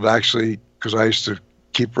wrestled actually because I used to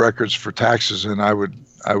keep records for taxes, and I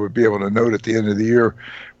would be able to note at the end of the year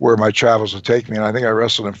where my travels would take me. And I think I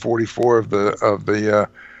wrestled in 44 of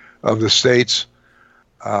the states.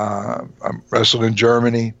 I wrestled in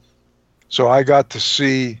Germany. So I got to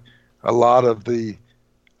see a lot of the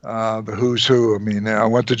who's who. I mean, I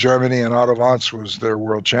went to Germany, and Otto Wanz was their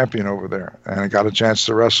world champion over there, and I got a chance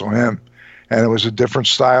to wrestle him. And it was a different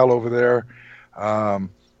style over there.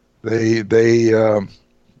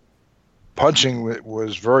 Punching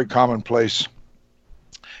was very commonplace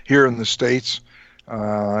here in the States,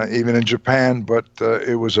 even in Japan, but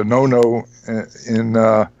it was a no-no in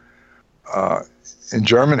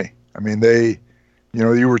Germany. I mean,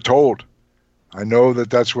 you were told. I know that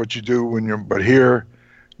that's what you do but here,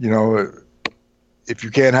 if you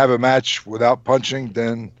can't have a match without punching,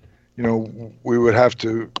 then, we would have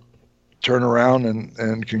to turn around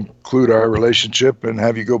and conclude our relationship and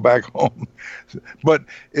have you go back home. But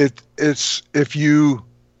it's if you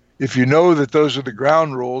know that those are the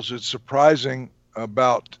ground rules, it's surprising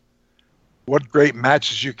about what great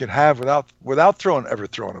matches you can have without ever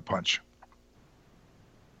throwing a punch.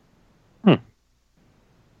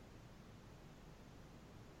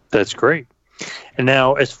 That's great. And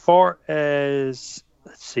now, as far as,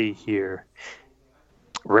 let's see here,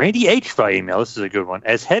 Randy H. by email, this is a good one.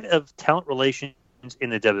 As head of talent relations in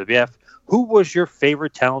the WWF, who was your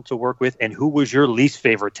favorite talent to work with, and who was your least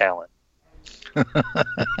favorite talent?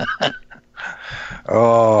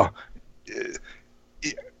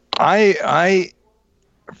 I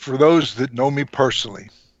for those that know me personally,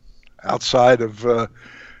 outside of the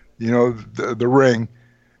ring,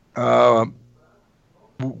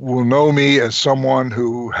 will know me as someone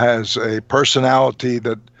who has a personality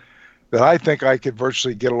that I think I could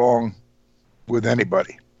virtually get along with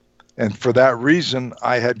anybody. And for that reason,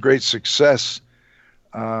 I had great success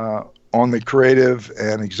on the creative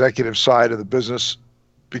and executive side of the business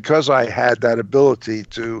because I had that ability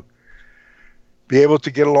to be able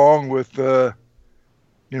to get along with all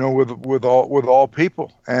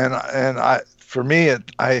people. And for me,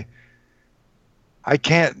 I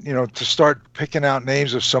can't, to start picking out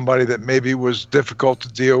names of somebody that maybe was difficult to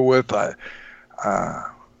deal with.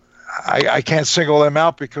 I can't single them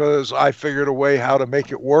out because I figured a way how to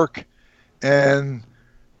make it work. And,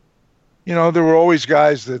 there were always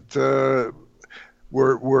guys that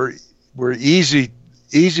were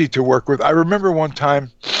easy to work with. I remember one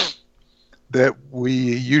time that we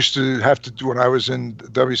used to have to do when I was in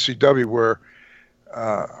WCW or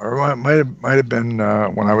it might have been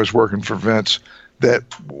when I was working for Vince, that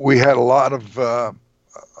we had a lot of, I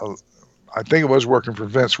think it was working for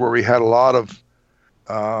Vince, where we had a lot of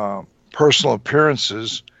personal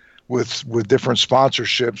appearances with different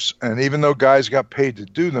sponsorships. And even though guys got paid to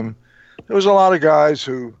do them, there was a lot of guys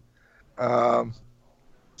who, had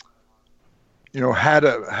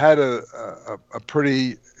a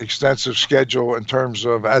pretty extensive schedule in terms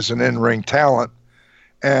of as an in-ring talent.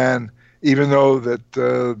 And even though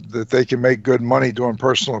that they can make good money doing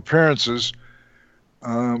personal appearances,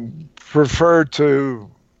 prefer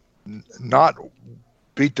to not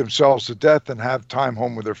beat themselves to death and have time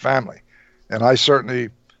home with their family. And I certainly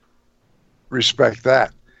respect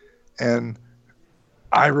that. And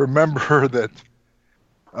I remember that,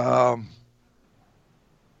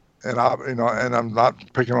 and I'm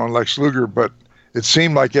not picking on Lex Luger, but it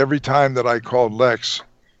seemed like every time that I called Lex,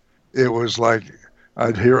 it was like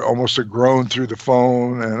I'd hear almost a groan through the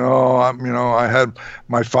phone, and I had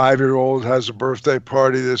my 5-year-old has a birthday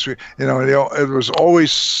party this week. It was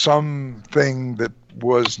always something that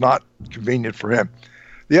was not convenient for him.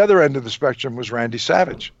 The other end of the spectrum was Randy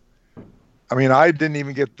Savage. I mean, I didn't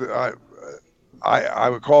even get I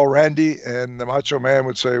would call Randy, and the Macho Man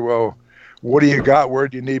would say, "Well, what do you got? Where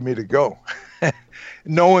do you need me to go?"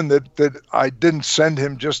 Knowing that I didn't send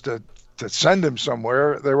him just to send him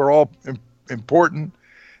somewhere. They were all important,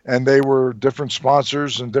 and they were different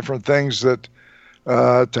sponsors and different things that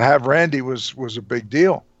to have Randy was a big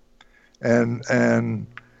deal. And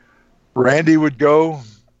Randy would go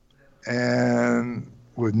and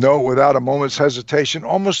without a moment's hesitation,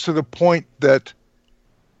 almost to the point that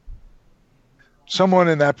someone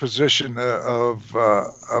in that position of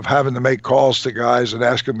having to make calls to guys and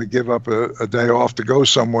ask them to give up a day off to go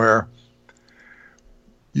somewhere,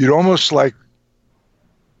 you'd almost like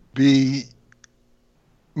be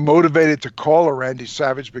motivated to call a Randy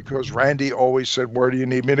Savage because Randy always said, "Where do you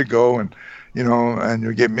need me to go?" And and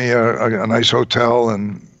you get me a nice hotel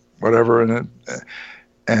and whatever,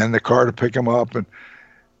 and the car to pick him up, and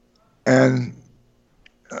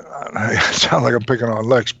I sound like I'm picking on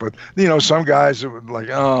Lex, but some guys would like,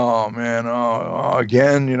 "Oh man,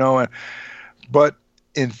 again," but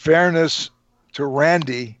in fairness to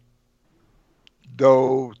Randy,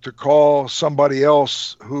 though, to call somebody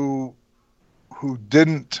else who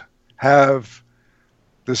didn't have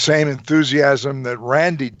the same enthusiasm that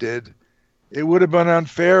Randy did, it would have been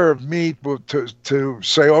unfair of me to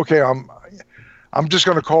say, okay, I'm just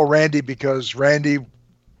going to call Randy because Randy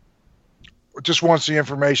just wants the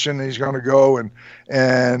information and he's going to go and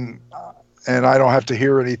I don't have to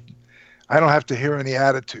hear any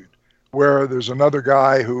attitude. Where there's another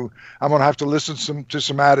guy who I'm going to have to listen to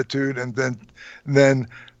some attitude and then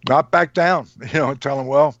not back down, and tell him,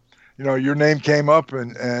 well, your name came up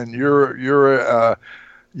and you're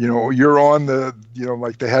on the,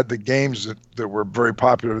 like they had the games that were very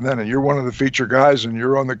popular then, and you're one of the feature guys and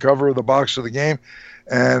you're on the cover of the box of the game,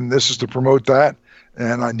 and this is to promote that,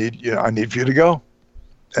 and I need for you to go.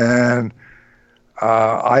 And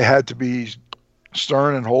I had to be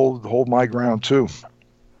stern and hold my ground too.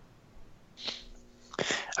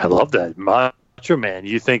 I love that. Macho Man,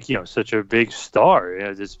 you think, such a big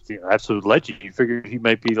star, this absolute legend. You figure he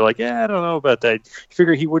might be like, I don't know about that. You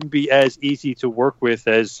figure he wouldn't be as easy to work with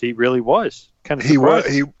as he really was. Kind of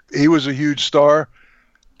surprising. He was a huge star,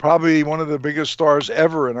 probably one of the biggest stars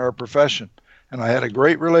ever in our profession. And I had a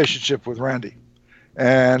great relationship with Randy.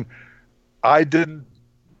 And I in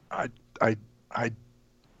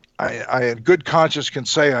good conscience can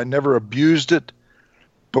say I never abused it,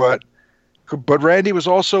 but Randy was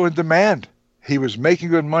also in demand. He was making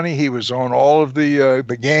good money. He was on all of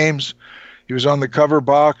the games. He was on the cover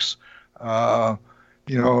box.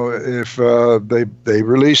 If they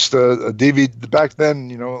released a DVD back then,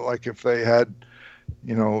 like if they had,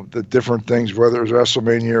 the different things, whether it was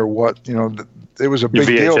WrestleMania or what, it was a big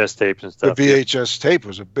deal. VHS tapes and stuff. The VHS tape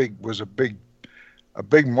was a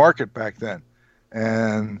big market back then,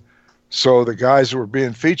 and so the guys that were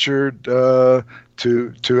being featured to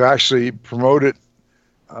actually promote it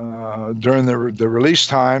during the release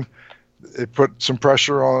time, it put some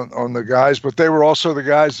pressure on the guys, but they were also the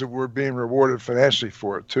guys that were being rewarded financially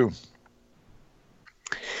for it too.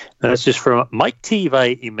 That's just from Mike T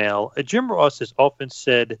via email. Jim Ross has often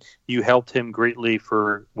said you helped him greatly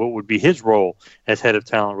for what would be his role as head of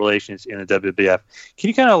talent relations in the WWF. Can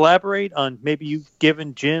you kind of elaborate on maybe you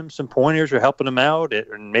giving Jim some pointers or helping him out,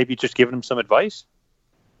 or maybe just giving him some advice?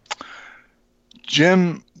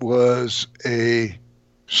 Jim was a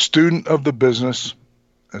student of the business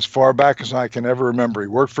as far back as I can ever remember. He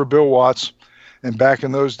worked for Bill Watts, and back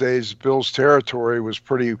in those days, Bill's territory was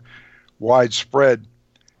pretty widespread.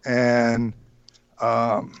 And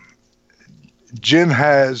Jim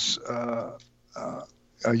has a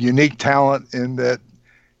unique talent in that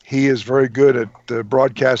he is very good at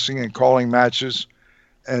broadcasting and calling matches,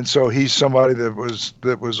 and so he's somebody that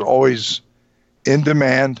was always in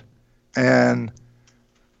demand. And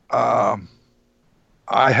I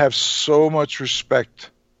have so much respect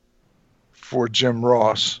for Jim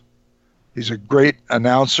Ross. He's a great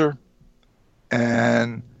announcer,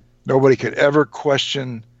 and nobody could ever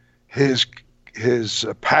question his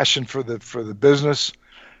passion for the business,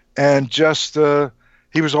 and just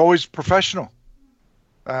he was always professional.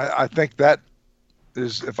 I think that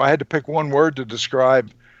is, if I had to pick one word to describe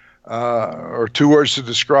or two words to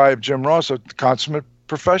describe Jim Ross, a consummate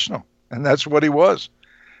professional, and that's what he was.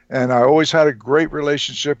 And I always had a great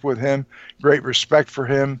relationship with him, great respect for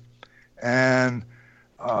him, and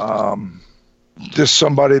just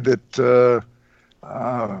somebody that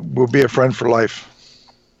will be a friend for life.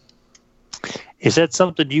 Is that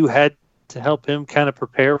something you had to help him kind of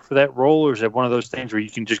prepare for that role, or is it one of those things where you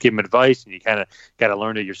can just give him advice and you kind of got to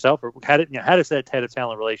learn it yourself? Or how does that head of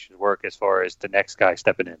talent relations work as far as the next guy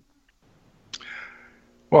stepping in?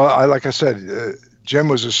 Well, like I said, Jim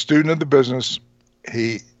was a student of the business.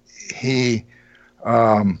 He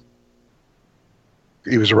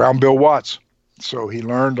was around Bill Watts, so he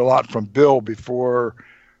learned a lot from Bill before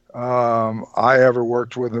I ever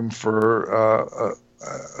worked with him for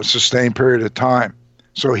a sustained period of time.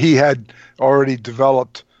 So he had already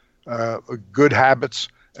developed good habits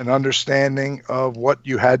and understanding of what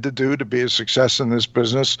you had to do to be a success in this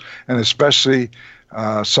business, and especially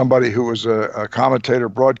somebody who was a commentator,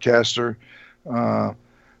 broadcaster.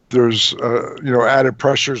 There's added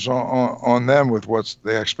pressures on them with what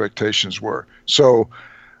the expectations were. So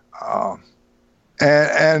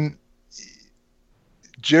and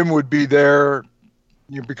Jim would be there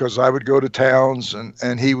because I would go to towns,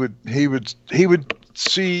 and he would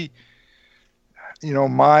see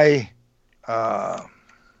my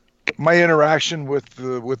interaction with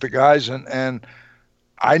the guys, and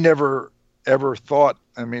I never ever thought,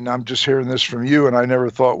 I mean, I'm just hearing this from you, and I never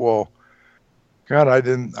thought, well, God,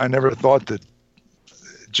 I never thought that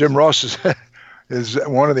Jim Ross is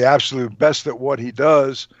one of the absolute best at what he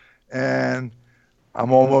does, and I'm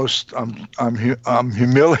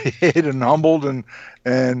humiliated and humbled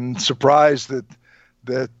and surprised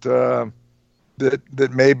that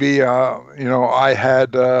maybe I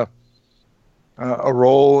had a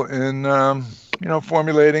role in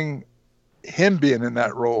formulating him being in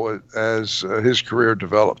that role as his career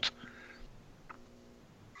developed.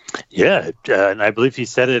 Yeah, and I believe he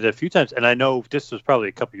said it a few times. And I know this was probably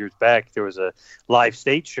a couple years back. There was a live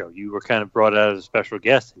stage show. You were kind of brought out as a special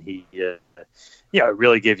guest, and he,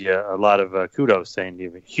 really gave you a lot of kudos, saying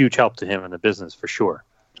you were a huge help to him in the business for sure.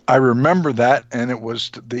 I remember that, and it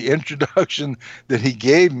was the introduction that he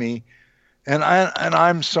gave me. And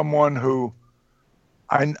I'm someone who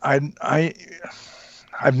I've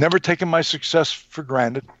never taken my success for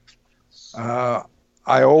granted. I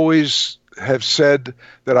always have said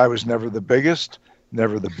that I was never the biggest,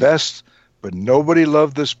 never the best, but nobody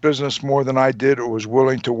loved this business more than I did or was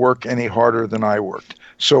willing to work any harder than I worked.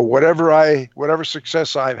 So whatever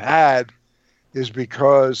success I've had is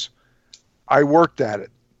because I worked at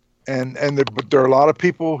it. But there are a lot of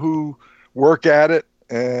people who work at it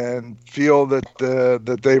and feel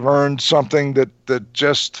that they've earned something that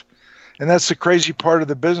just, and that's the crazy part of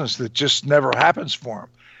the business that just never happens for them.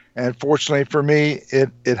 And fortunately for me,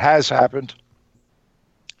 it has happened.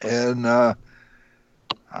 And I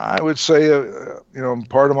would say,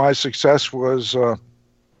 part of my success was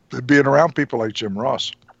being around people like Jim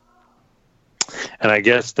Ross. And I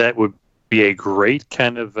guess that would be a great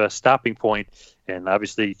kind of stopping point. And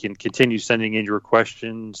obviously, you can continue sending in your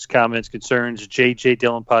questions, comments, concerns,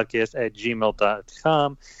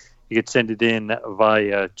 jjdillonpodcast@gmail.com. You can send it in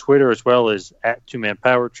via Twitter as well as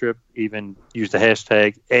 @2manpowertrip. Even use the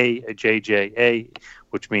hashtag AJJA,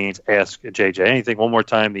 which means Ask JJ Anything. One more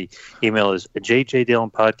time, the email is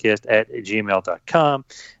jjdillonpodcast@gmail.com.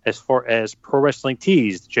 As far as Pro Wrestling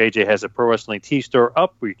Tees, JJ has a Pro Wrestling Tee store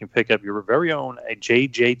up where you can pick up your very own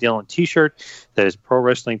JJ Dillon t-shirt. That is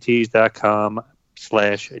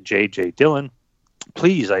prowrestlingtees.com/JJ Dillon.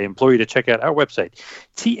 Please, I implore you to check out our website,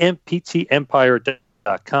 tmptempire.com.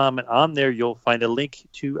 And on there you'll find a link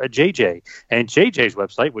to a JJ and JJ's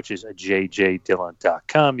website, which is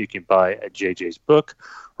jjdillon.com. You can buy a JJ's book,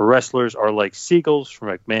 Wrestlers Are Like Seagulls, from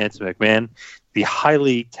McMahon to McMahon, the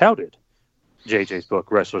highly touted JJ's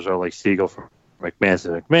book, Wrestlers Are Like Seagulls, from McMahon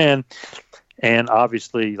to McMahon. And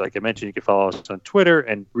obviously, like I mentioned, you can follow us on Twitter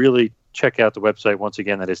and really check out the website. Once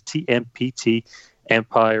again, that is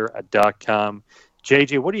tmptempire.com.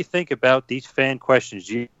 JJ, what do you think about these fan questions?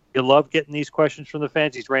 You love getting these questions from the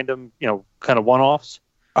fans, these random, kind of one-offs?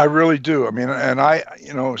 I really do. I mean, and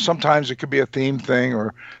sometimes it could be a theme thing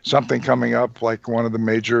or something coming up, like one of the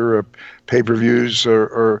major pay-per-views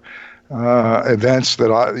or events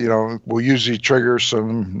that will usually trigger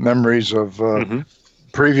some memories of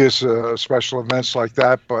previous special events like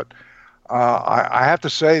that. But I have to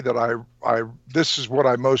say that this is what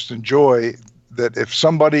I most enjoy. That if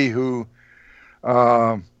somebody who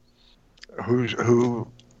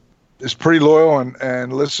is pretty loyal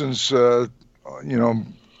and listens,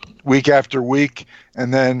 week after week,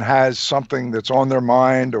 and then has something that's on their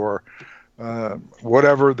mind or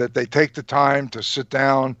whatever, that they take the time to sit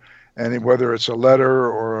down, and whether it's a letter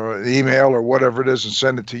or an email or whatever it is, and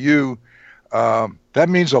send it to you, that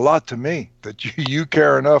means a lot to me, that you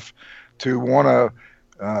care enough to want to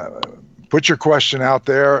put your question out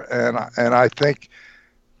there. And I think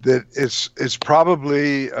that it's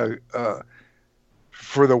probably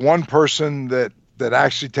for the one person that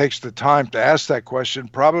actually takes the time to ask that question,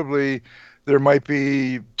 probably there might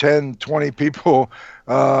be 10, 20 people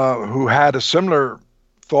who had a similar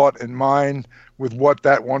thought in mind with what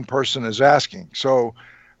that one person is asking. So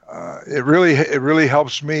it really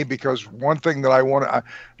helps me, because one thing that I want to,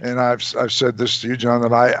 and I've said this to you, John,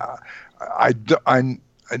 that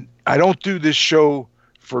I don't do this show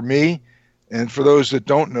for me. And for those that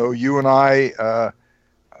don't know, you and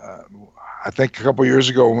I think a couple of years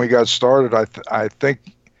ago when we got started, I think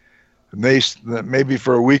maybe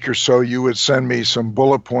for a week or so you would send me some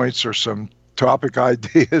bullet points or some topic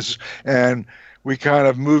ideas, and we kind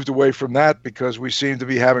of moved away from that because we seem to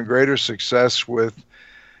be having greater success with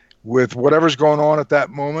whatever's going on at that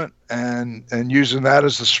moment, and using that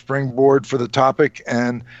as the springboard for the topic.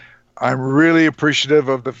 And I'm really appreciative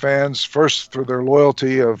of the fans, first for their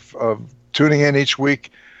loyalty of tuning in each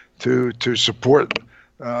week to support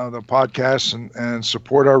the podcast and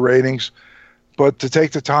support our ratings, but to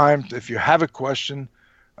take the time, if you have a question,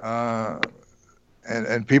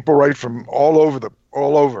 and people write from all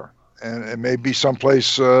over, and it may be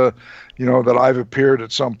someplace that I've appeared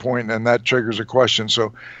at some point, and that triggers a question.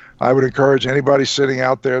 So I would encourage anybody sitting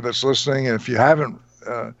out there that's listening, and if you haven't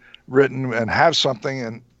written and have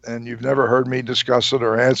something and you've never heard me discuss it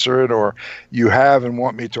or answer it, or you have and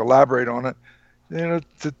want me to elaborate on it,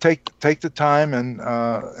 to take the time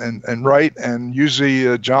and write. And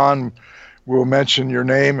usually John will mention your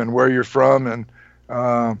name and where you're from, and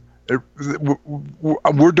we're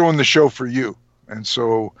doing the show for you. And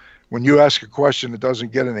so when you ask a question, it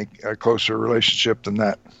doesn't get any closer relationship than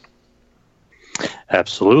that.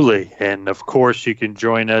 Absolutely. And of course, you can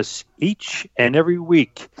join us each and every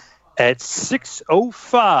week at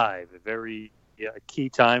 6:05, a very key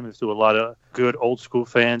time to a lot of good old school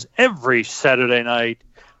fans, every Saturday night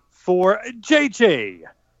for JJ,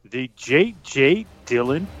 the JJ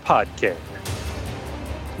Dillon Podcast.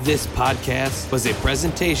 This podcast was a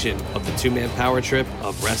presentation of the two-man power trip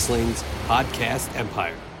of wrestling's podcast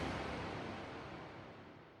empire.